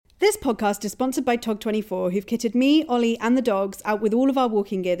This podcast is sponsored by Tog24, who've kitted me, Ollie and the dogs out with all of our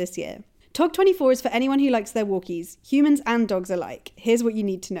walking gear this year. Tog24 is for anyone who likes their walkies, humans and dogs alike. Here's what you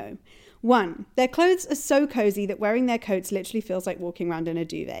need to know. 1. Their clothes are so cozy that wearing their coats literally feels like walking around in a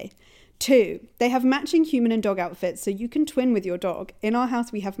duvet. 2. They have matching human and dog outfits so you can twin with your dog. In our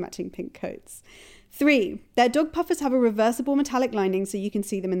house we have matching pink coats. 3. Their dog puffers have a reversible metallic lining so you can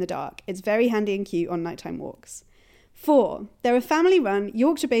see them in the dark. It's very handy and cute on nighttime walks. 4. They're a family-run,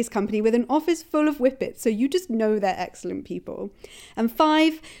 Yorkshire-based company with an office full of whippets, so you just know they're excellent people. And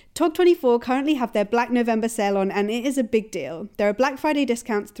 5. Tog24 currently have their Black November sale on, and it is a big deal. There are Black Friday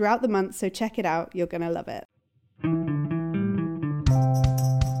discounts throughout the month, so check it out. You're going to love it.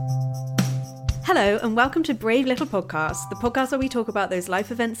 Hello and welcome to Brave Little Podcast, the podcast where we talk about those life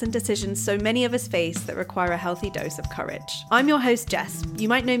events and decisions so many of us face that require a healthy dose of courage. I'm your host Jess. You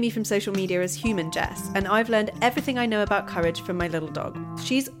might know me from social media as Human Jess, and I've learned everything I know about courage from my little dog.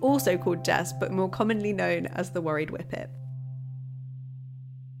 She's also called Jess, but more commonly known as the Worried Whippet.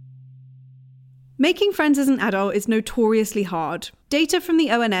 Making friends as an adult is notoriously hard. Data from the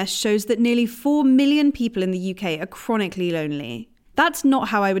ONS shows that nearly 4 million people in the UK are chronically lonely. That's not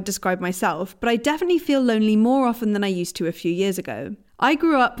how I would describe myself, but I definitely feel lonely more often than I used to a few years ago. I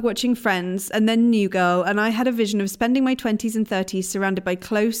grew up watching Friends and then New Girl, and I had a vision of spending my 20s and 30s surrounded by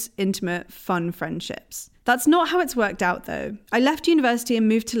close, intimate, fun friendships. That's not how it's worked out though. I left university and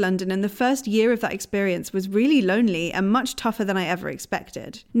moved to London, and the first year of that experience was really lonely and much tougher than I ever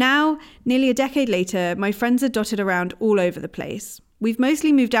expected. Now, nearly a decade later, my friends are dotted around all over the place. We've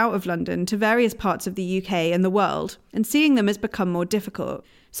mostly moved out of London to various parts of the UK and the world, and seeing them has become more difficult.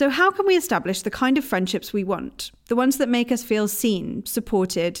 So how can we establish the kind of friendships we want? The ones that make us feel seen,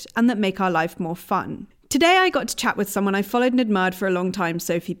 supported, and that make our life more fun. Today I got to chat with someone I followed and admired for a long time,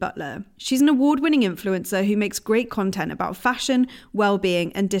 Sophie Butler. She's an award-winning influencer who makes great content about fashion,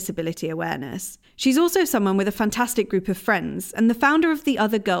 well-being, and disability awareness. She's also someone with a fantastic group of friends and the founder of the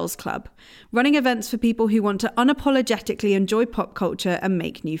Other Girls Club, running events for people who want to unapologetically enjoy pop culture and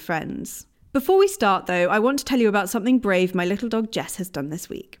make new friends. Before we start though, I want to tell you about something brave my little dog Jess has done this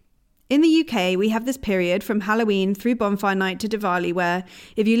week. In the UK, we have this period from Halloween through Bonfire Night to Diwali where,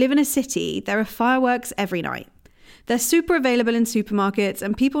 if you live in a city, there are fireworks every night. They're super available in supermarkets,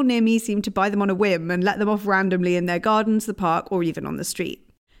 and people near me seem to buy them on a whim and let them off randomly in their gardens, the park, or even on the street.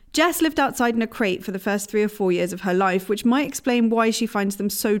 Jess lived outside in a crate for the first 3 or 4 years of her life, which might explain why she finds them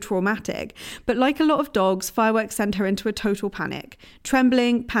so traumatic. But like a lot of dogs, fireworks send her into a total panic,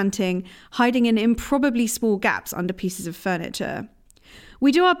 trembling, panting, hiding in improbably small gaps under pieces of furniture.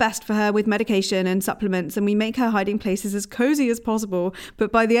 We do our best for her with medication and supplements, and we make her hiding places as cozy as possible,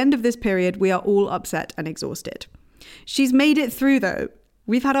 but by the end of this period, we are all upset and exhausted. She's made it through though.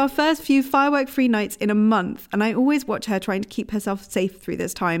 We've had our first few firework-free nights in a month, and I always watch her trying to keep herself safe through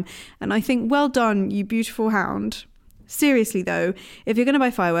this time, and I think, well done, you beautiful hound. Seriously though, if you're going to buy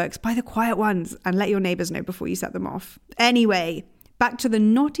fireworks, buy the quiet ones and let your neighbours know before you set them off. Anyway, back to the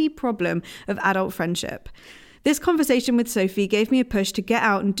knotty problem of adult friendship. This conversation with Sophie gave me a push to get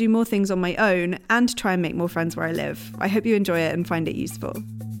out and do more things on my own and to try and make more friends where I live. I hope you enjoy it and find it useful.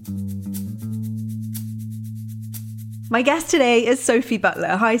 My guest today is Sophie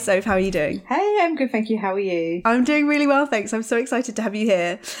Butler. Hi, Soph. How are you doing? Hey, I'm good, thank you. How are you? I'm doing really well, thanks. I'm so excited to have you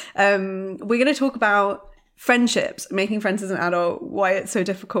here. We're going to talk about friendships, making friends as an adult, why it's so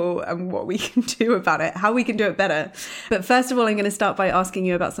difficult and what we can do about it, how we can do it better. But first of all, I'm going to start by asking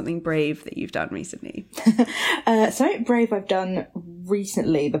you about something brave that you've done recently. Something brave I've done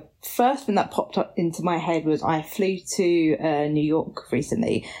recently. The first thing that popped up into my head was I flew to New York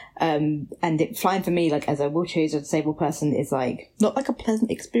recently. And flying for me, like as a wheelchair or disabled person, is like not like a pleasant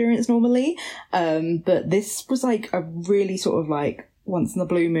experience normally. But this was like a really sort of like once in the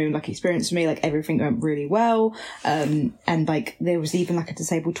blue moon like experience for me. Like everything went really well, and like there was even like a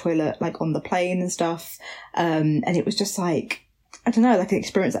disabled toilet like on the plane and stuff, and it was just like, I don't know, like an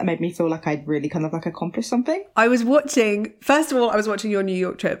experience that made me feel like I'd really kind of like accomplished something. First of all, I was watching your New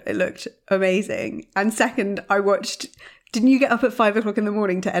York trip. It looked amazing. And second, didn't you get up at 5 o'clock in the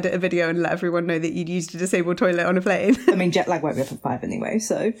morning to edit a video and let everyone know that you'd used a disabled toilet on a plane? I mean, jet lag won't be up at 5 anyway,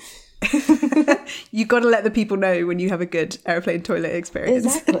 so... You got to let the people know when you have a good airplane toilet experience.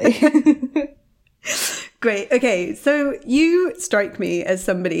 Exactly. Great. Okay, so you strike me as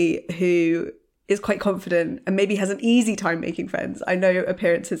somebody who is quite confident and maybe has an easy time making friends. I know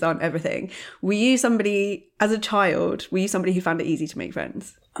appearances aren't everything. Were you somebody who found it easy to make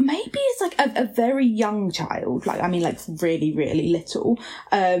friends? Maybe it's like a very young child, like, I mean, like really, really little.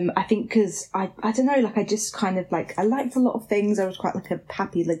 I think because I don't know, like I just kind of like, I liked a lot of things. I was quite like a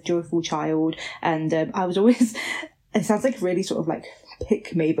happy, like joyful child. And I was always, it sounds like really sort of like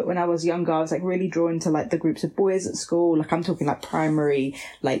pick me, but when I was younger, I was like really drawn to like the groups of boys at school. Like I'm talking like primary,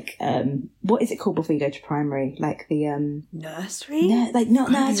 like what is it called before you go to primary? Like the nursery? No, like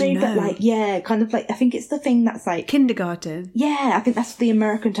not nursery, but like kind of like I think it's the thing that's like kindergarten. Yeah, I think that's the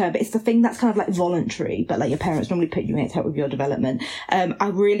American term, but it's the thing that's kind of like voluntary, but like your parents normally put you in to help with your development. I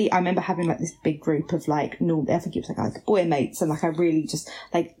remember having like this big group of like I think it was like boy mates, and like I really just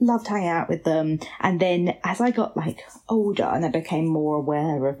like loved hanging out with them. And then as I got like older and I became more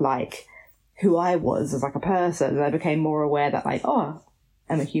aware of like who I was as like a person, and I became more aware that like, oh,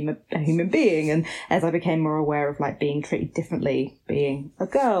 I'm a human being. And as I became more aware of like being treated differently, being a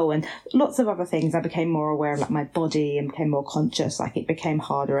girl and lots of other things, I became more aware of like my body and became more conscious. Like it became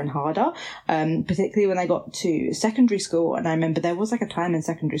harder and harder, particularly when I got to secondary school. And I remember there was like a time in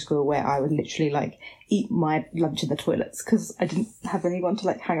secondary school where I would literally like eat my lunch in the toilets because I didn't have anyone to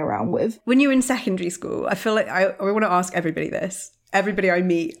like hang around with. When you were in secondary school, I feel like I want to ask everybody this. Everybody I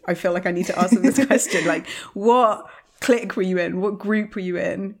meet, I feel like I need to ask them this question. Like, what clique were you in? What group were you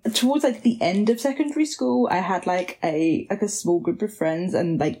in? Towards like the end of secondary school, I had like a small group of friends,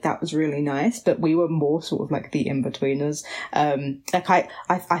 and like that was really nice, but we were more sort of like the in-betweeners. Like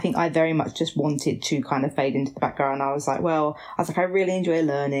I think I very much just wanted to kind of fade into the background. I was like, I really enjoy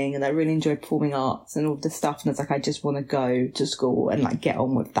learning and I really enjoy performing arts and all this stuff, and it's like I just want to go to school and like get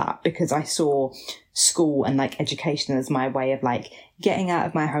on with that, because I saw school and like education as my way of like getting out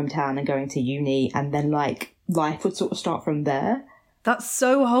of my hometown and going to uni, and then like life would sort of start from there. That's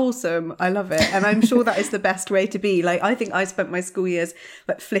so wholesome. I love it. And I'm sure that is the best way to be. Like, I think I spent my school years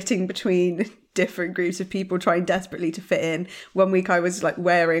like flitting between different groups of people trying desperately to fit in. One week I was like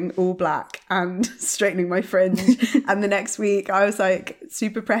wearing all black and straightening my fringe. And the next week I was like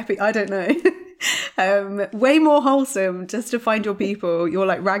super preppy. I don't know. Way more wholesome, just to find your people, your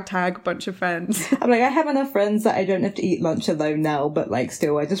like ragtag bunch of friends. I'm like, I have enough friends that I don't have to eat lunch alone now, but like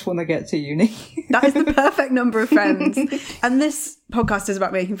still I just want to get to uni. That is the perfect number of friends. And this podcast is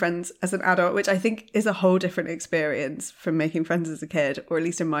about making friends as an adult, which I think is a whole different experience from making friends as a kid, or at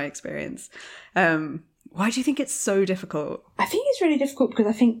least in my experience. Why do you think it's so difficult? I think it's really difficult because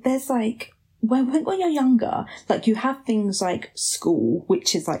I think there's like, when you're younger, like you have things like school,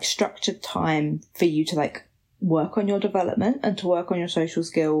 which is like structured time for you to like work on your development and to work on your social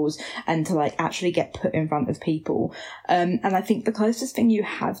skills and to like actually get put in front of people. And I think the closest thing you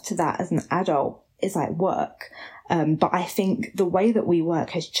have to that as an adult is like work. But I think the way that we work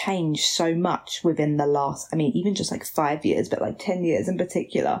has changed so much within the last, I mean, even just like 5 years, but like 10 years in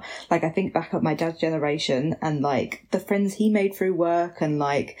particular. Like I think back at my dad's generation and like the friends he made through work and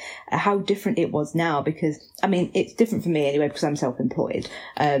like how different it was now, because I mean, it's different for me anyway, because I'm self-employed.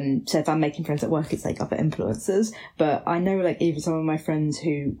 So if I'm making friends at work, it's like other influences. But I know like even some of my friends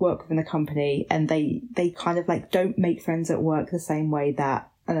who work within a company and they kind of like don't make friends at work the same way that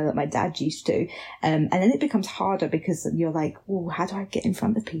I know that my dad used to. And then it becomes harder because you're like, well, how do I get in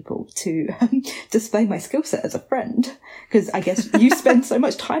front of people to display my skill set as a friend? Because I guess you spend so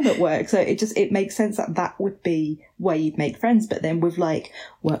much time at work. So it makes sense that would be where you'd make friends. But then with like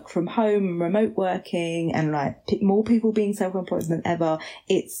work from home and remote working and like more people being self-employed than ever,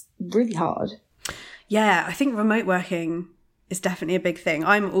 it's really hard. Yeah, I think remote working is definitely a big thing.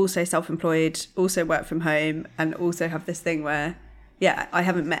 I'm also self-employed, also work from home, and also have this thing where I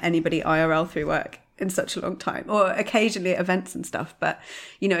haven't met anybody IRL through work in such a long time, or occasionally at events and stuff. But,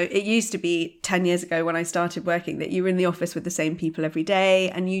 you know, it used to be 10 years ago when I started working that you were in the office with the same people every day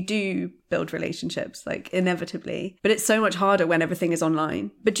and you do build relationships, like inevitably. But it's so much harder when everything is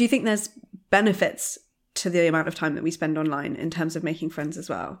online. But do you think there's benefits to the amount of time that we spend online in terms of making friends as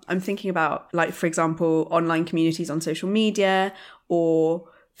well? I'm thinking about, like, for example, online communities on social media or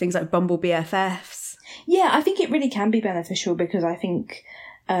things like Bumble BFFs. Yeah, I think it really can be beneficial because I think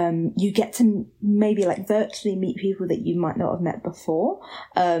you get to maybe like virtually meet people that you might not have met before.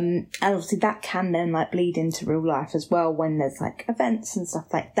 And obviously that can then like bleed into real life as well when there's like events and stuff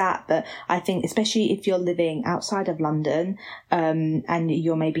like that. But I think especially if you're living outside of London and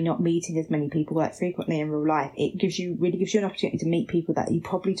you're maybe not meeting as many people like frequently in real life, it really gives you an opportunity to meet people that you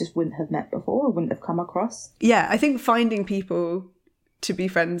probably just wouldn't have met before or wouldn't have come across. Yeah, I think finding people to be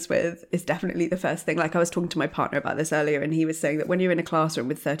friends with is definitely the first thing. Like I was talking to my partner about this earlier and he was saying that when you're in a classroom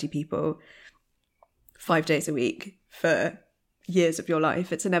with 30 people 5 days a week for years of your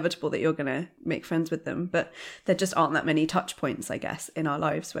life, it's inevitable that you're going to make friends with them. But there just aren't that many touch points, I guess, in our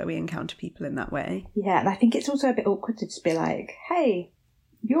lives where we encounter people in that way. Yeah, and I think it's also a bit awkward to just be like, hey,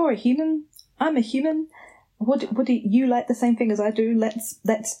 you're a human, I'm a human. What do you like the same thing as I do?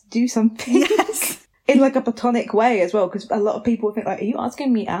 Let's do something. Yes. In like a platonic way as well, because a lot of people think like, are you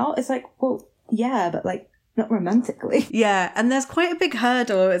asking me out? It's like, well, yeah, but like not romantically. Yeah, and there's quite a big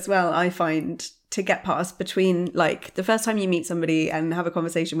hurdle as well, I find, to get past between like the first time you meet somebody and have a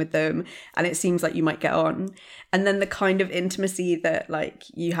conversation with them and it seems like you might get on, and then the kind of intimacy that like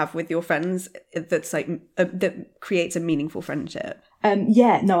you have with your friends that's like that creates a meaningful friendship. I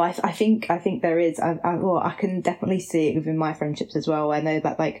think there is. I can definitely see it within my friendships as well. I know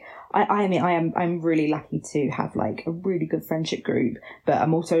that like I'm really lucky to have like a really good friendship group, but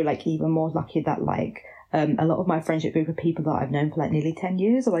I'm also like even more lucky that like a lot of my friendship group are people that I've known for like nearly 10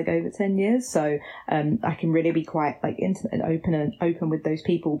 years or like over 10 years. So I can really be quite like intimate and open with those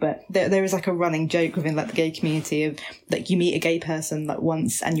people. But there is like a running joke within like the gay community of like you meet a gay person like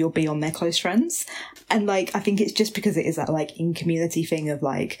once and you'll be on their close friends. And like I think it's just because it is that like in community thing of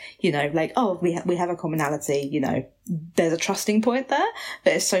like, you know, like, oh, we have a commonality, you know, there's a trusting point there.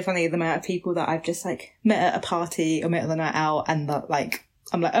 But it's so funny the amount of people that I've just like met at a party or met on a night out and that like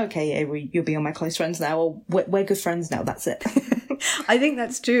I'm like, okay, Avery, you'll be on my close friends now, or we're good friends now, that's it. I think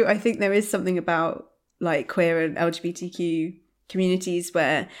that's true. I think there is something about like queer and LGBTQ communities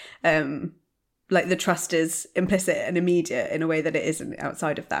where like the trust is implicit and immediate in a way that it isn't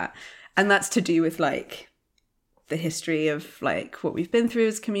outside of that. And that's to do with like the history of like what we've been through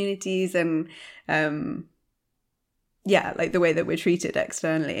as communities and like the way that we're treated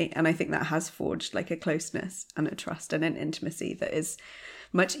externally. And I think that has forged like a closeness and a trust and an intimacy that is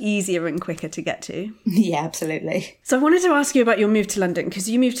much easier and quicker to get to. Yeah, absolutely. So I wanted to ask you about your move to London, because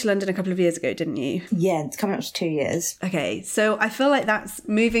you moved to London a couple of years ago, didn't you? Yeah, it's coming up to 2 years. Okay, so I feel like that's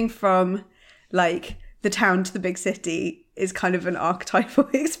moving from like the town to the big city is kind of an archetypal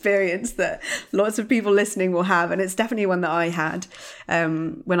experience that lots of people listening will have. And it's definitely one that I had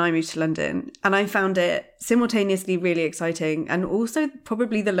when I moved to London. And I found it simultaneously really exciting and also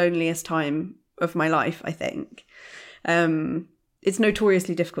probably the loneliest time of my life, I think. It's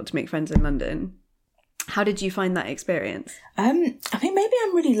notoriously difficult to make friends in London. How did you find that experience? I think maybe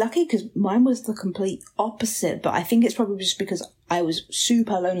I'm really lucky because mine was the complete opposite, but I think it's probably just because I was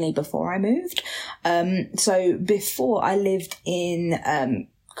super lonely before I moved. So before I lived in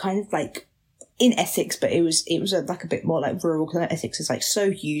kind of like in Essex, but it was like a bit more like rural because Essex is like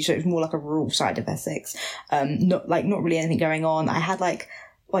so huge, so it was more like a rural side of Essex. Not really anything going on. I had like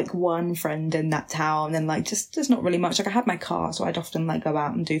one friend in that town and like just not really much. Like I had my car, so I'd often like go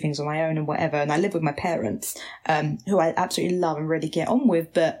out and do things on my own and whatever. And I live with my parents, who I absolutely love and really get on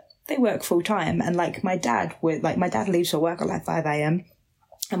with, but they work full time. And like my dad leaves for work at like 5 a.m.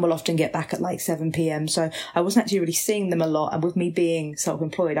 and will often get back at like 7 p.m. So I wasn't actually really seeing them a lot. And with me being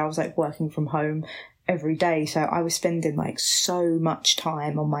self-employed, I was like working from home every day. So I was spending like so much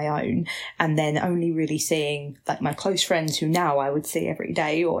time on my own and then only really seeing like my close friends who now I would see every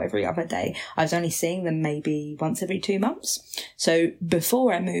day or every other day. I was only seeing them maybe once every 2 months. So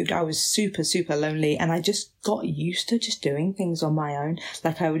before I moved, I was super, super lonely and I just got used to just doing things on my own.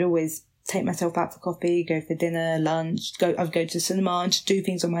 Like I would always take myself out for coffee, go for dinner, lunch, I'd go to the cinema and just do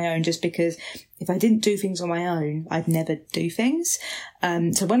things on my own just because if I didn't do things on my own, I'd never do things.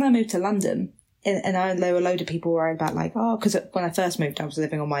 So when I moved to London, and there were a load of people worried about like, oh, because when I first moved, I was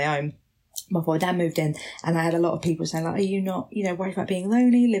living on my own before Dad moved in, and I had a lot of people saying like, are you not, worried about being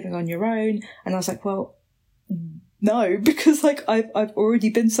lonely, living on your own? And I was like, well, no, because like I've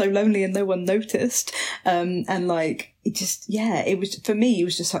already been so lonely and no one noticed. And like it just, it was, for me, it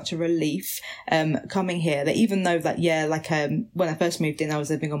was just such a relief coming here that even though that, when I first moved in, I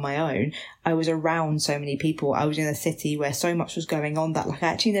was living on my own, I was around so many people. I was in a city where so much was going on that like I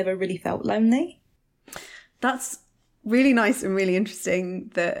actually never really felt lonely. That's really nice and really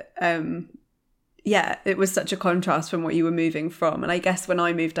interesting that it was such a contrast from what you were moving from. And I guess when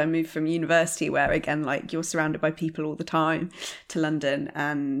I moved from university, where again, like you're surrounded by people all the time, to London.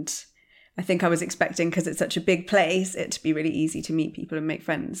 And I think I was expecting, because it's such a big place, it to be really easy to meet people and make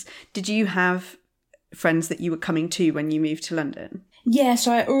friends. Did you have friends that you were coming to when you moved to London? Yeah,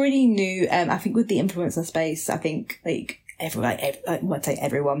 so I already knew, I think with the influencer space, I think like I'd say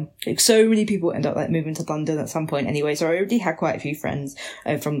everyone. Like so many people end up like moving to London at some point anyway. So I already had quite a few friends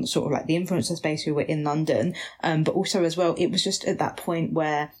from sort of like the influencer space who were in London. But also as well, it was just at that point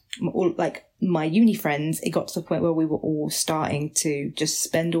where all like my uni friends, it got to the point where we were all starting to just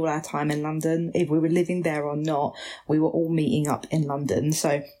spend all our time in London. If we were living there or not, we were all meeting up in London.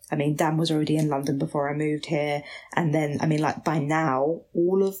 So, I mean, Dan was already in London before I moved here. And then, I mean, like by now,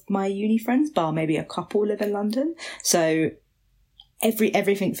 all of my uni friends, bar maybe a couple, live in London. So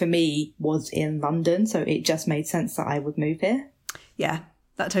everything for me was in London. So it just made sense that I would move here. Yeah,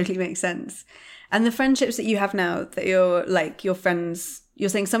 that totally makes sense. And the friendships that you have now, that you're like your friends, you're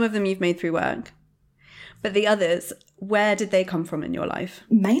saying some of them you've made through work, But the others, where did they come from in your life?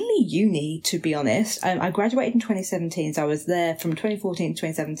 Mainly uni, to be honest. I graduated in 2017, so I was there from 2014 to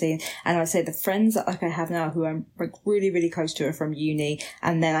 2017. And I'd say the friends that I have now who I'm really, really close to are from uni.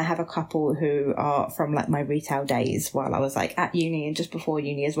 And then I have a couple who are from my retail days while I was at uni and just before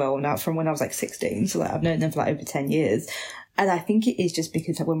uni as well. Now from when I was 16. So I've known them for over 10 years. And I think it is just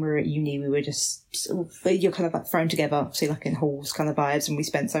because when we were at uni, we were just you're kind of thrown together, so in halls kind of vibes, and we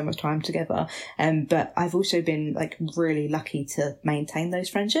spent so much time together. But I've also been really lucky to maintain those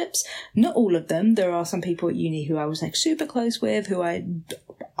friendships. Not all of them. There are some people at uni who I was super close with, who I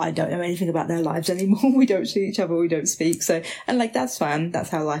don't know anything about their lives anymore. We don't see each other, we don't speak. So, and that's fine. That's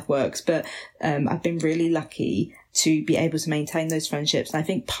how life works. But I've been really lucky to be able to maintain those friendships. And I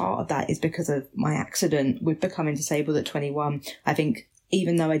think part of that is because of my accident with becoming disabled at 21. I think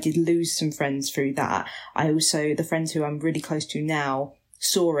even though I did lose some friends through that, the friends who I'm really close to now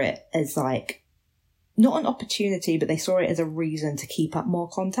saw it as not an opportunity, but they saw it as a reason to keep up more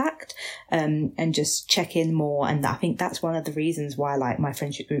contact, and just check in more. And I think that's one of the reasons why my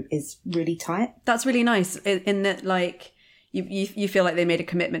friendship group is really tight. That's really nice in that you feel like they made a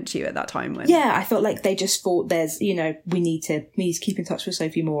commitment to you at that time when... Yeah, I felt they just thought there's, we need to keep in touch with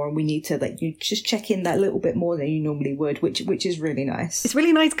Sophie more, and we need to you just check in that little bit more than you normally would, which is really nice. It's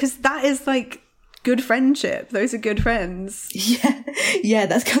really nice because that is good friendship. Those are good friends. Yeah,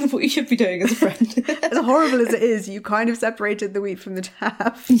 that's kind of what you should be doing as a friend. As horrible as it is, you kind of separated the wheat from the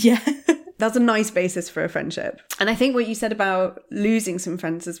chaff. Yeah. That's a nice basis for a friendship. And I think what you said about losing some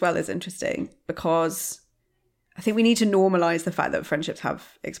friends as well is interesting, because I think we need to normalise the fact that friendships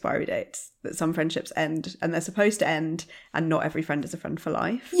have expiry dates, that some friendships end and they're supposed to end, and not every friend is a friend for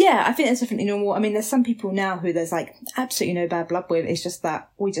life. Yeah, I think that's definitely normal. I mean, there's some people now who there's absolutely no bad blood with. It's just that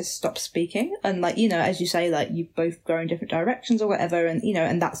we just stop speaking. And as you say, you both go in different directions or whatever. And,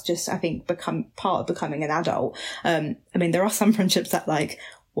 and that's just, I think, become part of becoming an adult. I mean, there are some friendships that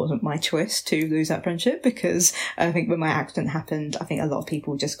wasn't my choice to lose that friendship, because I think when my accident happened, I think a lot of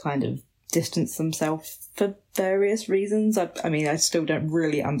people just kind of distance themselves for various reasons. I mean, I still don't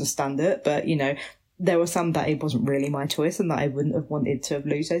really understand it, but there were some that it wasn't really my choice and that I wouldn't have wanted to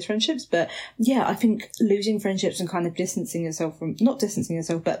lose those friendships. But yeah, I think losing friendships and kind of distancing yourself from, not distancing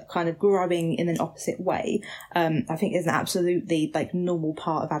yourself, but kind of growing in an opposite way, I think is an absolutely normal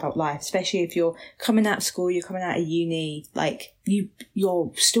part of adult life, especially if you're coming out of school, you're coming out of uni,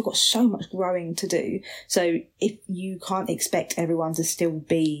 you're still got so much growing to do. So if you can't expect everyone to still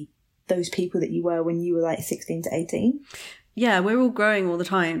be those people that you were when you were 16 to 18. Yeah, we're all growing all the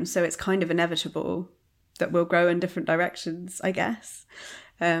time, so it's kind of inevitable that we'll grow in different directions, I guess.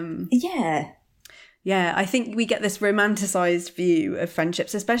 Yeah, I think we get this romanticised view of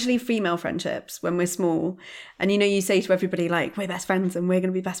friendships, especially female friendships, when we're small. And you say to everybody we're best friends and we're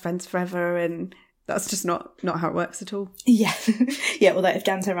going to be best friends forever, and that's just not how it works at all. Yeah. Yeah, although if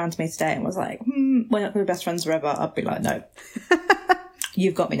Dan turned around to me today and was we're not going to be best friends forever, I'd be no.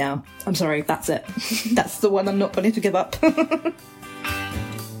 You've got me now. I'm sorry, that's it. That's the one I'm not willing to give up.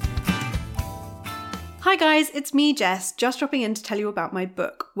 Hi guys, it's me, Jess, just dropping in to tell you about my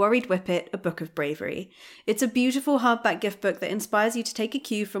book, Worried Whippet, A Book of Bravery. It's a beautiful hardback gift book that inspires you to take a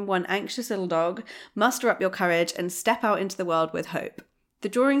cue from one anxious little dog, muster up your courage, and step out into the world with hope. The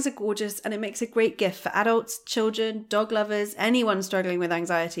drawings are gorgeous, and it makes a great gift for adults, children, dog lovers, anyone struggling with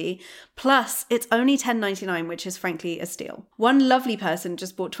anxiety. Plus, it's only $10.99, which is frankly a steal. One lovely person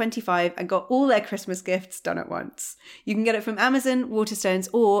just bought 25 and got all their Christmas gifts done at once. You can get it from Amazon, Waterstones,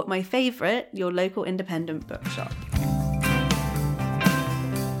 or, my favourite, your local independent bookshop.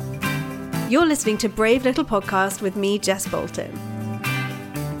 You're listening to Brave Little Podcast with me, Jess Bolton.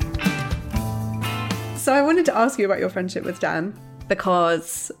 So I wanted to ask you about your friendship with Dan,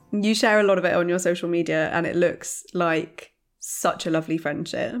 because you share a lot of it on your social media and it looks like such a lovely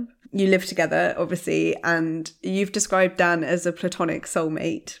friendship. You live together, obviously, and you've described Dan as a platonic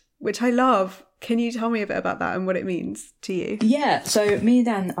soulmate, which I love. Can you tell me a bit about that and what it means to you? Yeah, so me and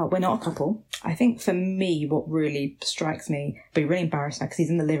Dan, we're not a couple. I think for me, what really strikes me, I'd be really embarrassed now because he's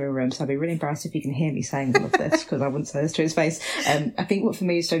in the living room, so I'd be really embarrassed if you can hear me saying all of this because I wouldn't say this to his face. I think what for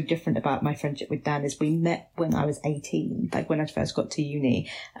me is so different about my friendship with Dan is we met when I was 18, when I first got to uni,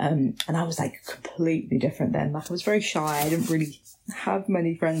 and I was completely different then. I was very shy. I didn't really have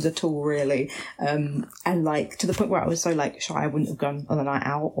many friends at all, really. And to the point where I was so shy, I wouldn't have gone on a night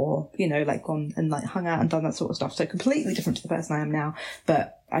out or, gone and hung out and done that sort of stuff. So completely different to the person I am now.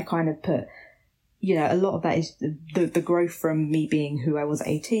 But I kind of put you know, a lot of that is the growth from me being who I was at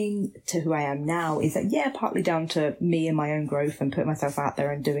 18 to who I am now is that, yeah, partly down to me and my own growth and putting myself out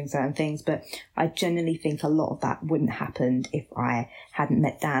there and doing certain things. But I genuinely think a lot of that wouldn't happen if I hadn't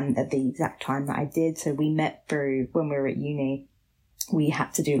met Dan at the exact time that I did. So we met through when we were at uni. We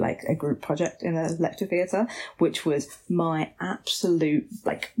had to do like a group project in a lecture theatre, which was my absolute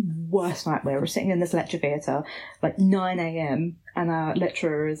like worst nightmare. We're sitting in this lecture theatre like 9 a.m. and our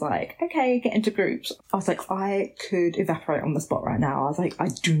lecturer is like, okay, get into groups. I was like, I could evaporate on the spot right now. I was like, I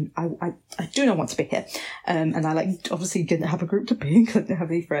do not want to be here. And I like obviously didn't have a group to be in because I didn't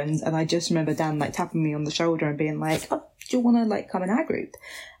have any friends. And I just remember Dan like tapping me on the shoulder and being like, oh, do you want to like come in our group?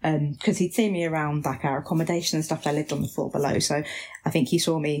 Because he'd seen me around like our accommodation and stuff. I lived on the floor below. So I think he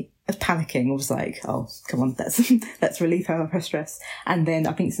saw me panicking, was like, oh, come on, let's relieve her stress. And then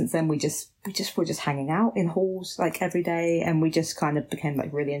I think since then we were just hanging out in halls like every day, and we just kind of became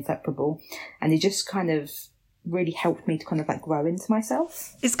like really inseparable. And it just kind of really helped me to kind of like grow into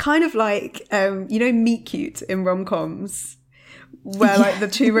myself. It's kind of like, you know, meet cute in rom-coms, where like the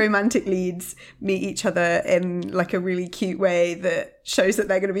two romantic leads meet each other in like a really cute way that shows that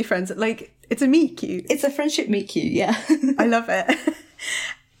they're going to be friends. Like, it's a meet cute. It's a friendship meet cute, yeah. I love it.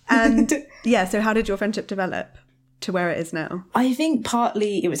 And yeah, so how did your friendship develop to where it is now? I think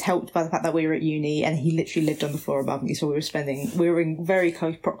partly it was helped by the fact that we were at uni and he literally lived on the floor above me, so we were in very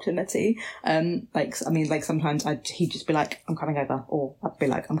close proximity. Sometimes he'd just be like, I'm coming over, or I'd be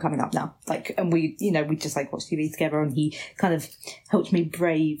like, I'm coming up now. Like, and we just like watch TV together, and he kind of helped me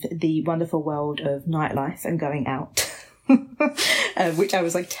brave the wonderful world of nightlife and going out. Which I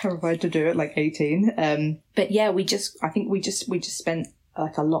was like terrified to do at like 18. But yeah, we just spent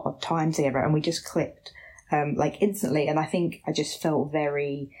like a lot of time together, and we just clicked like instantly. And I think I just felt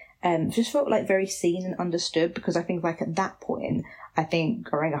very very seen and understood, because I think like at that point, I think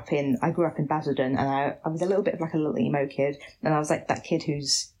I grew up in Basildon, and I was a little bit of like a little emo kid, and I was like that kid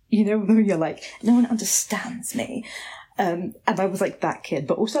who's, you know, you're like, no one understands me. And I was like that kid,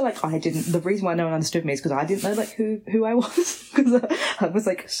 but also like the reason why no one understood me is because I didn't know like who I was, because I was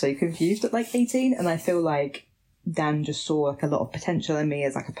like so confused at like 18, and I feel like Dan just saw like a lot of potential in me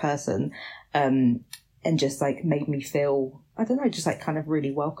as like a person, and just like made me feel, I don't know, just like kind of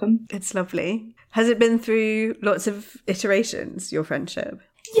really welcome. It's lovely. Has it been through lots of iterations, your friendship?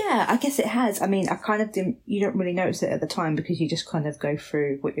 Yeah, I guess it has. I mean, I kind of didn't, you don't really notice it at the time because you just kind of go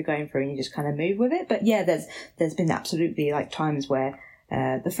through what you're going through and you just kind of move with it. But yeah, there's been absolutely like times where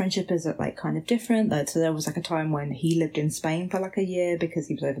the friendship is like kind of different. So there was like a time when he lived in Spain for like a year because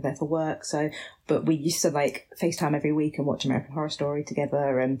he was over there for work. But we used to like FaceTime every week and watch American Horror Story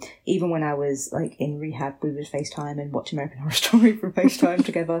together. And even when I was like in rehab, we would FaceTime and watch American Horror Story from FaceTime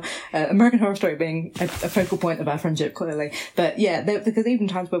together. American Horror Story being a focal point of our friendship, clearly. But yeah, because even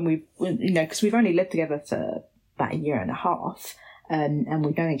times when because we've only lived together for about a year and a half. And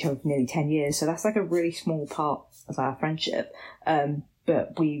we've known each other for nearly 10 years. So that's like a really small part of our friendship.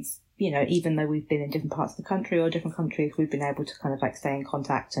 But we've, even though we've been in different parts of the country or different countries, we've been able to kind of like stay in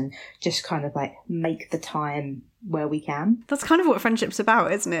contact and just kind of like make the time where we can. That's kind of what friendship's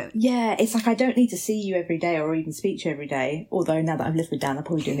about, isn't it? Yeah, it's like I don't need to see you every day or even speak to you every day. Although now that I've lived with Dan, I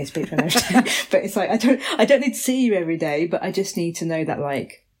probably do need to speak to him every day. But it's like I don't need to see you every day, but I just need to know that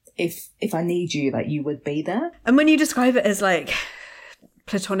like if I need you, like you would be there. And when you describe it as like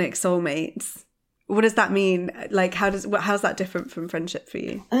platonic soulmates, what does that mean? Like, how's that different from friendship for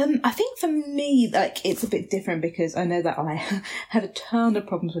you? I think for me, like, it's a bit different because I know that I have a ton of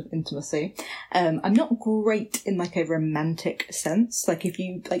problems with intimacy. I'm not great in like a romantic sense. Like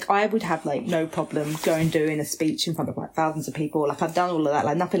I would have like no problem doing a speech in front of like thousands of people. Like I've done all of that.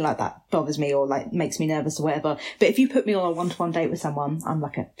 Like nothing like that bothers me or like makes me nervous or whatever. But if you put me on a one-to-one date with someone, I'm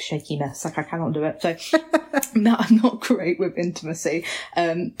like a shaky mess. Like I cannot do it. So no, I'm not great with intimacy.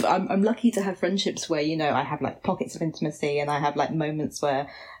 But I'm lucky to have friendships where, I have like pockets of intimacy and I have like moments where,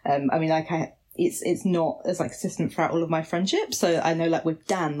 it's not as like consistent throughout all of my friendships. So I know like with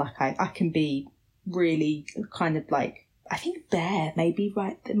Dan, like I can be really kind of like, I think bare maybe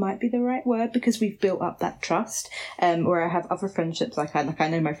right, it might be the right word because we've built up that trust. Where I have other friendships, like I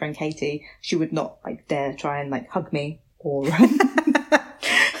know my friend Katie, she would not like dare try and like hug me or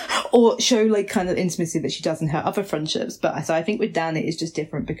or show like kind of intimacy that she does in her other friendships. But so I think with Dan it is just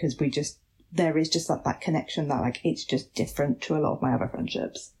different because there is just like that connection that like it's just different to a lot of my other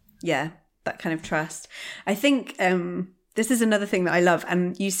friendships. Yeah, that kind of trust. I think this is another thing that I love,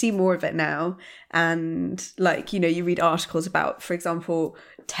 and you see more of it now. And like, you read articles about, for example,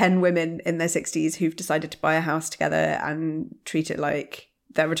 10 women in their 60s who've decided to buy a house together and treat it like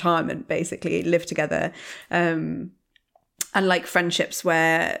their retirement, basically, live together. And like friendships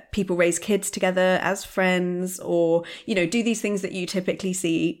where people raise kids together as friends, or, you know, do these things that you typically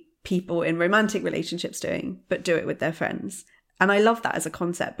see people in romantic relationships doing, but do it with their friends. And I love that as a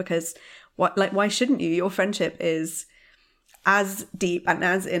concept, because why shouldn't you? Your friendship is as deep and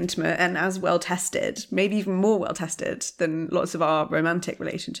as intimate and as well tested, maybe even more well tested than lots of our romantic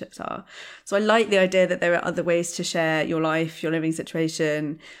relationships are. So I like the idea that there are other ways to share your life, your living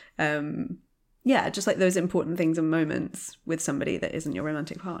situation, just like those important things and moments with somebody that isn't your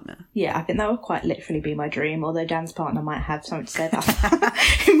romantic partner. Yeah, I think that would quite literally be my dream, although Dan's partner might have something to say about that.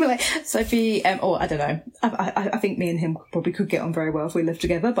 He'd be like, Sophie, or I don't know, I think me and him probably could get on very well if we lived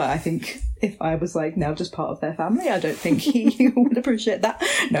together, but I think if I was like now just part of their family, I don't think he would appreciate that.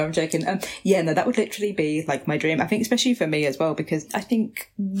 No, I'm joking. That would literally be like my dream. I think especially for me as well, because I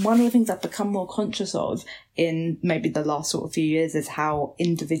think one of the things I've become more conscious of in maybe the last sort of few years is how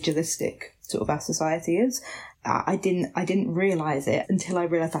individualistic sort of our society is. I didn't realise it until I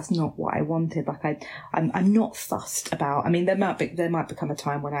realised that's not what I wanted. Like I'm not fussed about, I mean, there might become a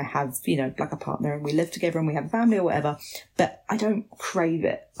time when I have, you know, like a partner and we live together and we have a family or whatever, but I don't crave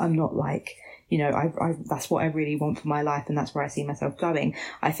it. I'm not like, you know, I that's what I really want for my life and that's where I see myself going.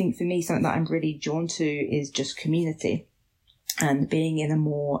 I think for me, something that I'm really drawn to is just community. And being in a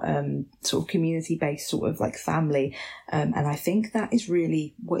more sort of community-based sort of like family. And I think that is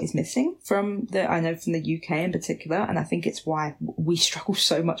really what is missing from the UK in particular. And I think it's why we struggle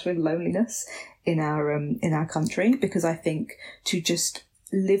so much with loneliness in our country, because I think to just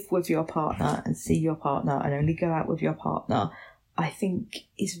live with your partner and see your partner and only go out with your partner, I think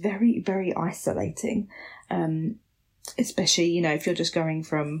is very, very isolating. Especially, you know, if you're just going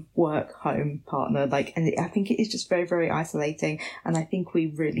from work, home, partner, like, and I think it is just very, very isolating. And I think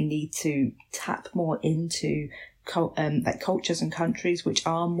we really need to tap more into like cultures and countries which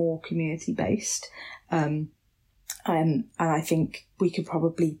are more community based. And I think we could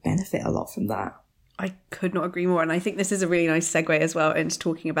probably benefit a lot from that. I could not agree more. And I think this is a really nice segue as well into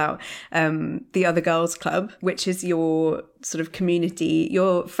talking about the Other Girls Club, which is your sort of community,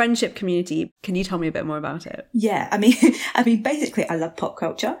 your friendship community. Can you tell me a bit more about it? Yeah, I mean, basically, I love pop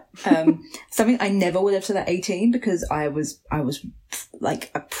culture. Something I never would have said at 18, because I was like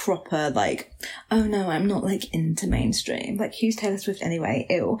a proper like, oh no, I'm not like into mainstream. Like, who's Taylor Swift anyway?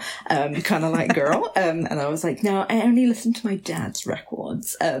 Ew. Kind of like girl. And I was like, no, I only listen to my dad's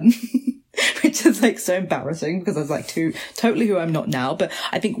records. Which is like so embarrassing because I was like totally who I'm not now. But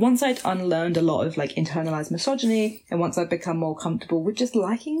I think once I'd unlearned a lot of like internalized misogyny, and once I'd become more comfortable with just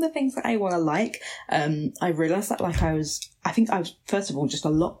liking the things that I want to like, I realized that like I think I was, first of all, just a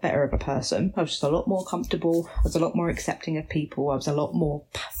lot better of a person. I was just a lot more comfortable. I was a lot more accepting of people. I was a lot more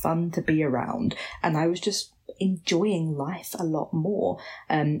fun to be around. And I was just enjoying life a lot more.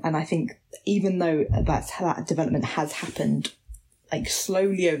 And I think even though that development has happened like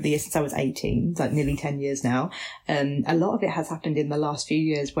slowly over the years since I was 18, like nearly 10 years now. A lot of it has happened in the last few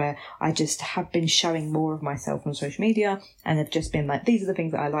years where I just have been showing more of myself on social media and have just been like, these are the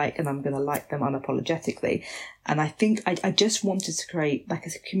things that I like and I'm going to like them unapologetically. And I think I just wanted to create like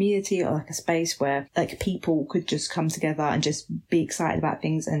a community or like a space where like people could just come together and just be excited about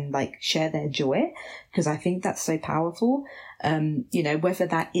things and like share their joy, because I think that's so powerful. You know, whether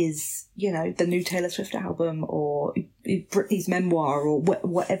that is, you know, the new Taylor Swift album or Britney's memoir or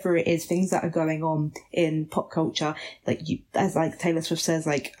whatever it is, things that are going on in pop culture, like as like Taylor Swift says,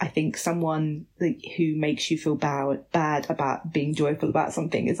 like, I think someone like, who makes you feel bad about being joyful about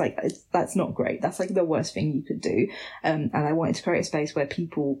something is like, that's not great. That's like the worst thing you could do. And I wanted to create a space where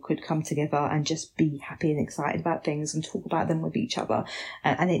people could come together and just be happy and excited about things and talk about them with each other,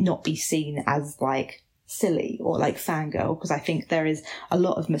 and it not be seen as like silly or like fangirl, because I think there is a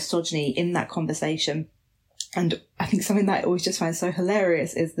lot of misogyny in that conversation. And I think something that I always just find so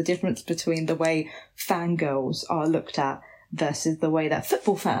hilarious is the difference between the way fangirls are looked at versus the way that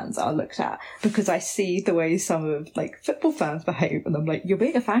football fans are looked at, because I see the way some of like football fans behave and I'm like, you're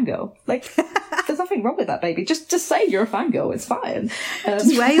being a fangirl. Like, there's nothing wrong with that, baby. Just say you're a fangirl. It's fine.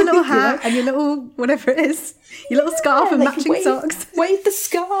 Just wear your little hat and your little whatever it is, your little scarf and like, matching socks. Wave the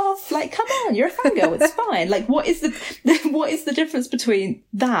scarf. Like, come on, you're a fangirl. It's fine. Like, what is the difference between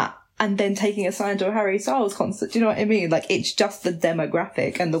that and then taking a sign to a Harry Styles concert? Do you know what I mean? Like, it's just the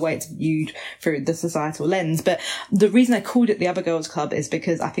demographic and the way it's viewed through the societal lens. But the reason I called it the Other Girls Club is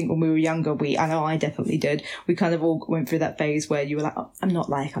because I think when we were younger, I know I definitely did, we kind of all went through that phase where you were like, oh, I'm not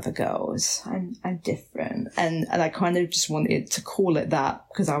like other girls. I'm different. And I kind of just wanted to call it that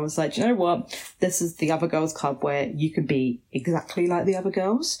because I was like, you know what? This is the Other Girls Club where you can be exactly like the other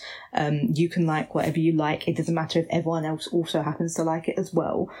girls. You can like whatever you like. It doesn't matter if everyone else also happens to like it as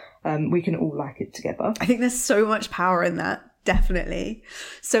well. we can all like it together. I think there's so much power in that. Definitely.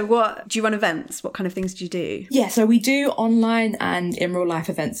 So what do you run events? What kind of things do you do? Yeah, so we do online and in real life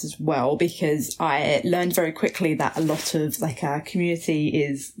events as well, because I learned very quickly that a lot of like our community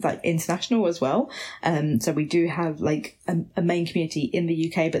is like international as well. So we do have like a main community in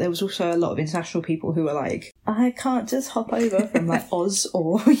the UK, but there was also a lot of international people who were like, I can't just hop over from like Oz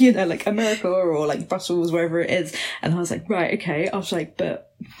or, you know, like America or like Brussels, wherever it is. And I was like, right, okay. I was like, but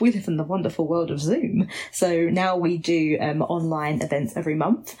we live in the wonderful world of Zoom. So now we do online events every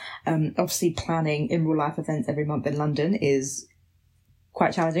month. Obviously planning in real life events every month in London is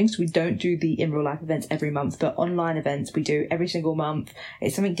quite challenging, so we don't do the in real life events every month, but online events we do every single month.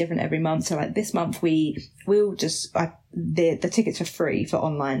 It's something different every month. So like this month we'll just the tickets are free for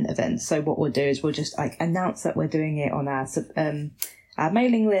online events. So what we'll do is we'll just like announce that we're doing it on our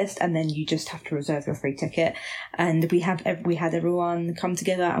mailing list, and then you just have to reserve your free ticket. And we had everyone come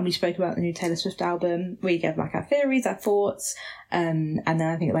together and we spoke about the new Taylor Swift album. We gave like our theories, our thoughts, and then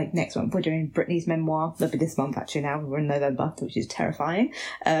I think like next month we're doing Britney's memoir. That'll be this month actually. Now we're in November, which is terrifying.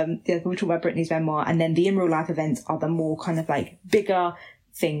 Yeah, we'll talk about Britney's memoir, and then the in real life events are the more kind of like bigger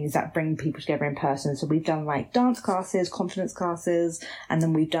things that bring people together in person. So we've done like dance classes, confidence classes, and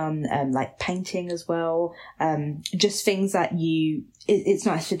then we've done like painting as well. Just things that it's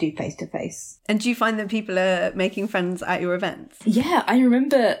nice to do face to face. And do you find that people are making friends at your events? Yeah, I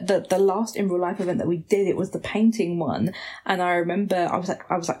remember the last in real life event that we did, it was the painting one, and I remember I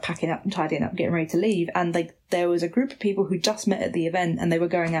was like packing up and tidying up, getting ready to leave, and like there was a group of people who just met at the event and they were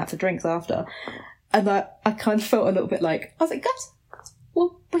going out for drinks after, and I kind of felt a little bit like, I was like, guys,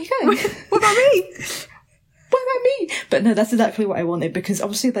 well, where are you going? What about me? What about me? But no, that's exactly what I wanted, because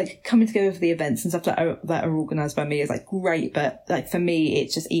obviously like coming together for the events and stuff that are organised by me is like great, but like for me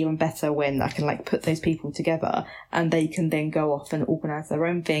it's just even better when I can like put those people together and they can then go off and organise their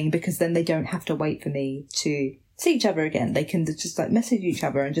own thing, because then they don't have to wait for me to see each other again. They can just like message each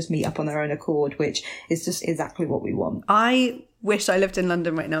other and just meet up on their own accord, which is just exactly what we want. I wish I lived in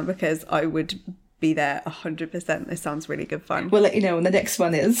London right now, because I would be there 100%. This sounds really good fun. We'll let you know when the next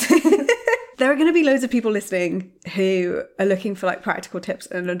one is. There are going to be loads of people listening who are looking for like practical tips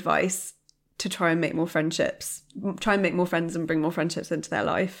and advice to try and make more friendships, try and make more friends and bring more friendships into their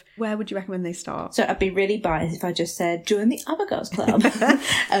life. Where would you recommend they start? So I'd be really biased if I just said join the Other Girls Club.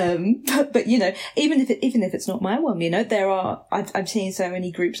 But you know, even if it's not my one, you know, I've seen so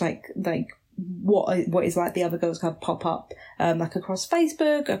many groups like what is like the Other Girls Club pop up like across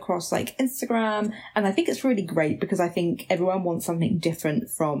Facebook, across like Instagram, and I think it's really great, because I think everyone wants something different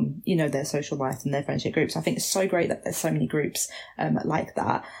from, you know, their social life and their friendship groups. I think it's so great that there's so many groups like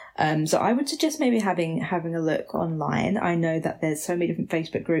that. So I would suggest maybe having a look online. I know that there's so many different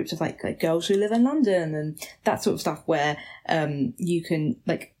Facebook groups of like girls who live in London and that sort of stuff, where you can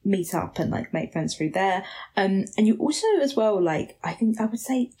like meet up and like make friends through there. And you also as well, like I would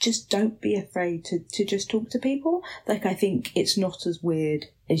say just don't be afraid to just talk to people. Like I think it's not as weird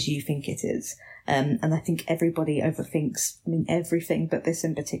as you think it is. And I think everybody overthinks, everything, but this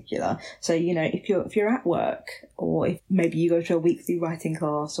in particular. So, you know, if you're at work, or if maybe you go to a weekly writing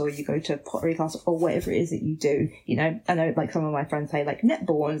class, or you go to a pottery class, or whatever it is that you do, you know, I know like some of my friends say like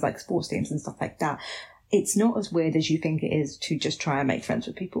netball and like sports teams and stuff like that. It's not as weird as you think it is to just try and make friends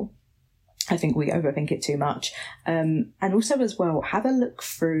with people. I think we overthink it too much. And also as well, have a look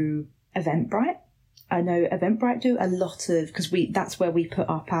through Eventbrite. I know Eventbrite do a lot of, because that's where we put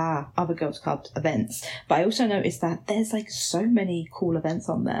up our Other Girls Club events. But I also noticed that there's like so many cool events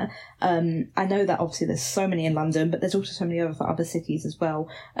on there. I know that obviously there's so many in London, but there's also so many other cities as well.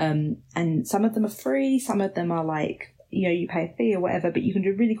 And some of them are free, some of them are like, you know, you pay a fee or whatever, but you can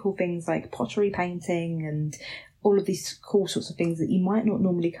do really cool things like pottery painting and all of these cool sorts of things that you might not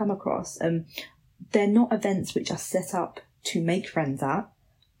normally come across. They're not events which are set up to make friends at,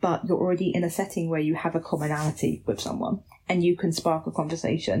 but you're already in a setting where you have a commonality with someone and you can spark a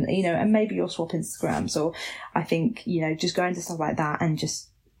conversation, you know, and maybe you'll swap Instagrams. So I think, you know, just going to stuff like that and just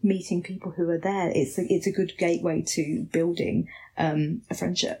meeting people who are there, it's a good gateway to building a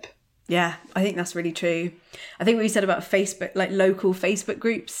friendship. Yeah, I think that's really true. I think what you said about Facebook, like local Facebook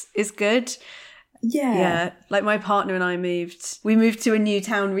groups, is good. Yeah. Like my partner and I we moved to a new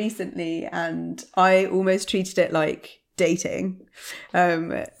town recently, and I almost treated it like dating.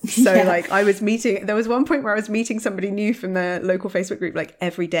 Like there was one point where I was meeting somebody new from the local Facebook group like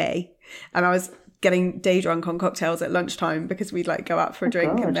every day, and I was getting day drunk on cocktails at lunchtime because we'd like go out for a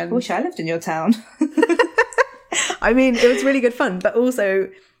drink. God. And then I wish I lived in your town. I mean, it was really good fun, but also,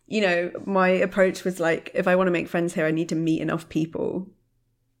 you know, my approach was like, if I want to make friends here, I need to meet enough people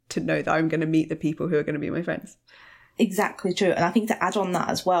to know that I'm going to meet the people who are going to be my friends. exactly true. And I think to add on that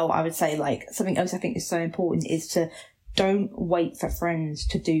as well, I would say like something else I think is so important is to don't wait for friends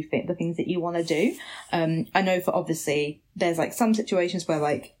to do the things that you want to do. I know for obviously there's like some situations where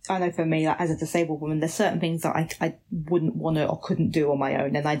like, I know for me, like as a disabled woman, there's certain things that I wouldn't want to or couldn't do on my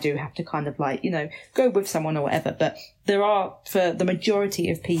own. And I do have to kind of like, go with someone or whatever. But there are, for the majority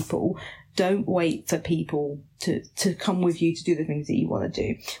of people, don't wait for people to come with you to do the things that you want to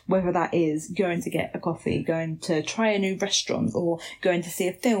do. Whether that is going to get a coffee, going to try a new restaurant, or going to see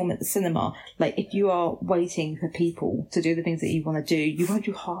a film at the cinema. Like, if you are waiting for people to do the things that you want to do, you won't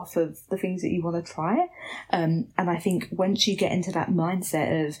do half of the things that you want to try. And I think once you get into that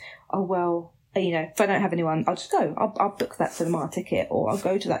mindset of, oh, well, if I don't have anyone, I'll just go. I'll book that cinema ticket, or I'll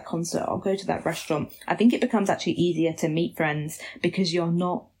go to that concert, I'll go to that restaurant. I think it becomes actually easier to meet friends because you're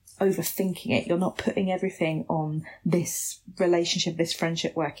not overthinking it. You're not putting everything on this relationship, this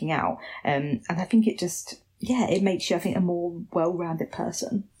friendship working out. And I think it just, it makes you, I think, a more well-rounded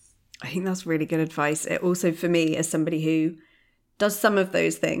person. I think that's really good advice. It also, for me, as somebody who does some of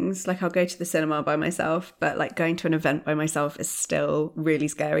those things, like I'll go to the cinema by myself, but like going to an event by myself is still really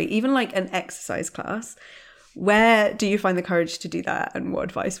scary. Even like an exercise class. Where do you find the courage to do that? And what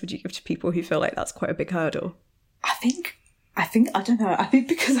advice would you give to people who feel like that's quite a big hurdle? I think, I don't know. I think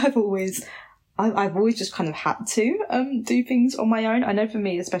because I've always just kind of had to do things on my own. I know for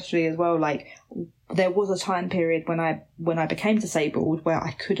me, especially as well, like there was a time period when I became disabled where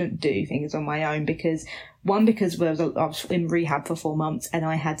I couldn't do things on my own because I was in rehab for 4 months and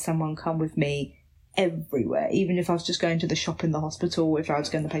I had someone come with me everywhere. Even if I was just going to the shop in the hospital, if I was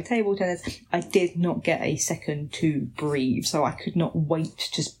going to play table tennis, I did not get a second to breathe. So I could not wait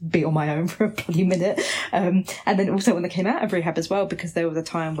to just be on my own for a bloody minute. And then also when I came out of rehab as well, because there was a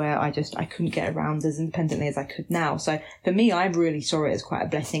time where I couldn't get around as independently as I could now. So for me, I really saw it as quite a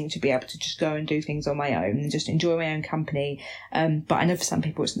blessing to be able to just go and do things on my own and just enjoy my own company. But I know for some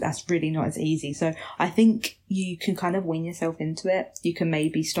people that's really not as easy. So I think you can kind of wean yourself into it. You can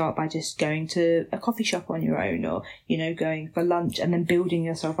maybe start by just going to a coffee shop on your own, or going for lunch, and then building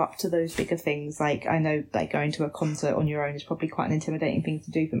yourself up to those bigger things. Like I know like going to a concert on your own is probably quite an intimidating thing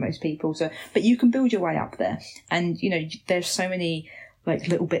to do for most people, but you can build your way up there. And there's so many like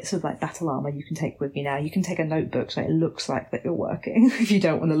little bits of like battle armor you can take with you now. You can take a notebook so it looks like that you're working if you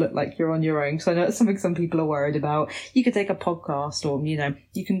don't want to look like you're on your own, so I know it's something some people are worried about. You could take a podcast, or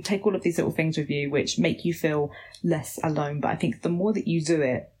you can take all of these little things with you which make you feel less alone. But I think the more that you do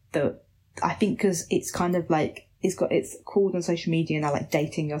it, I think because it's kind of like it's called on social media now like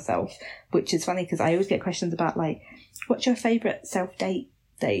dating yourself, which is funny because I always get questions about like, what's your favourite self-date,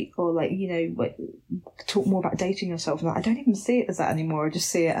 or like talk more about dating yourself. And I don't even see it as that anymore. I just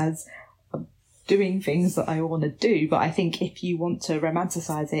see it as doing things that I want to do. But I think if you want to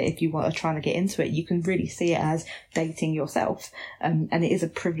romanticize it, if you want to try to get into it, you can really see it as dating yourself. And it is a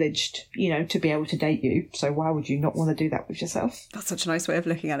privilege, to be able to date you. So why would you not want to do that with yourself? That's such a nice way of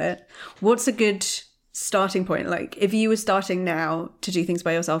looking at it. What's a good starting point? Like if you were starting now to do things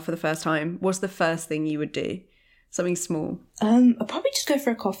by yourself for the first time, what's the first thing you would do? Something small. I'll probably just go for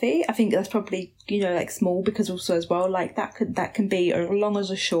a coffee. I think that's probably, like small, because also as well, like that can be as long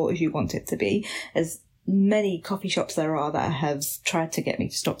as short as you want it to be. As many coffee shops there are that have tried to get me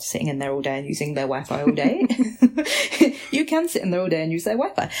to stop sitting in there all day and using their Wi-Fi all day. You can sit in there all day and use their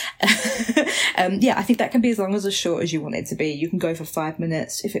Wi-Fi. I think that can be as long as short as you want it to be. You can go for 5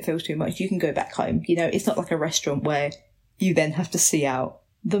 minutes. If it feels too much, you can go back home. It's not like a restaurant where you then have to see out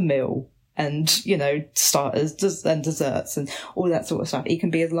the meal and, starters and desserts and all that sort of stuff. It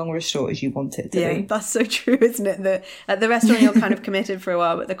can be as long or as short as you want it to be. Yeah, that's so true, isn't it? At the restaurant, you're kind of committed for a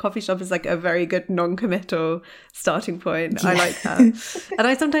while, but the coffee shop is like a very good non-committal starting point. Yeah. I like that. And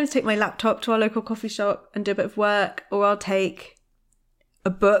I sometimes take my laptop to our local coffee shop and do a bit of work, or I'll take a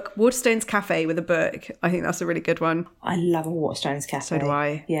book, Waterstones Cafe with a book. I think that's a really good one. I love a Waterstones Cafe. So do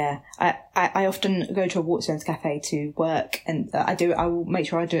I. Yeah. I often go to a Waterstones Cafe to work, and I will make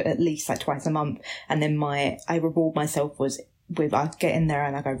sure I do it at least like twice a month. And then I reward myself with I get in there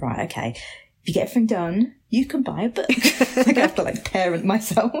and I go, right, okay, if you get everything done, you can buy a book. Like I have to like parent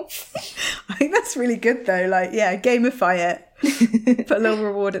myself. I think that's really good though. Like, yeah, gamify it. Put a little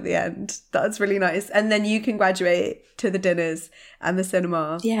reward at the end. That's really nice. And then you can graduate to the dinners and the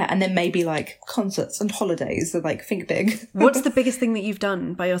cinema. Yeah, and then maybe like concerts and holidays. So like think big. What's the biggest thing that you've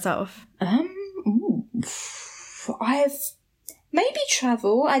done by yourself? I've maybe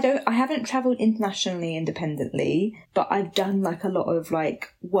travel. I haven't travelled internationally independently, but I've done like a lot of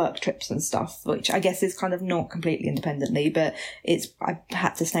like work trips and stuff, which I guess is kind of not completely independently, but I've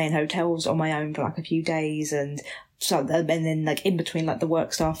had to stay in hotels on my own for like a few days and So, and then like in between like the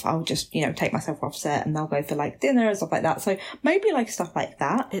work stuff, I'll just, you know, take myself off set and they'll go for like dinner and stuff like that. So maybe like stuff like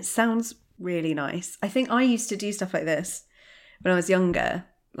that. It sounds really nice. I think I used to do stuff like this when I was younger.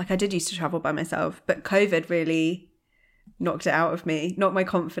 Like I did used to travel by myself, but COVID really knocked it out of me, knocked my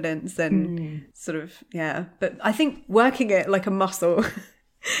confidence and sort of, yeah. But I think working it like a muscle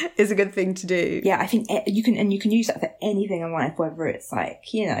is a good thing to do. Yeah, I think you can use that for anything in life, whether it's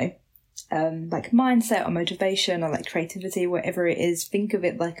like, you know, like mindset or motivation or like creativity, whatever it is. Think of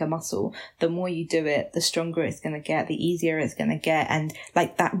it like a muscle. The more you do it, the stronger it's going to get, the easier it's going to get. And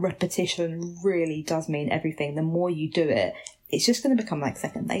like that repetition really does mean everything. The more you do it, it's just going to become like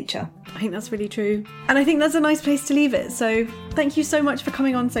second nature. I think that's really true. And I think that's a nice place to leave it. So thank you so much for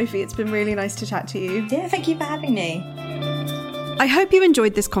coming on, Sophie. It's been really nice to chat to you. Yeah, thank you for having me. I hope you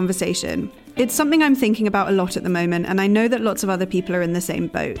enjoyed this conversation. It's something I'm thinking about a lot at the moment, and I know that lots of other people are in the same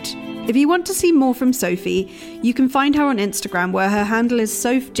boat. If you want to see more from Sophie, you can find her on Instagram, where her handle is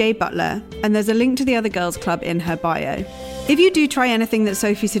sophjbutler, and there's a link to the Other Girls Club in her bio. If you do try anything that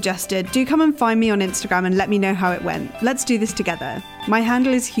Sophie suggested, do come and find me on Instagram and let me know how it went. Let's do this together. My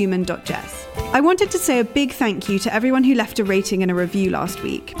handle is human.jess. I wanted to say a big thank you to everyone who left a rating and a review last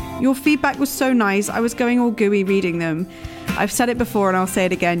week. Your feedback was so nice, I was going all gooey reading them. I've said it before and I'll say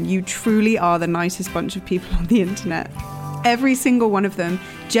it again, you truly are the nicest bunch of people on the internet. Every single one of them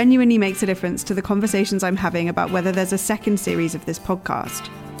genuinely makes a difference to the conversations I'm having about whether there's a second series of this podcast.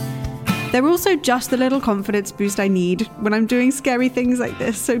 They're also just the little confidence boost I need when I'm doing scary things like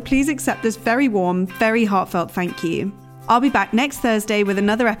this, so please accept this very warm, very heartfelt thank you. I'll be back next Thursday with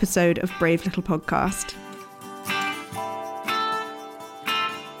another episode of Brave Little Podcast.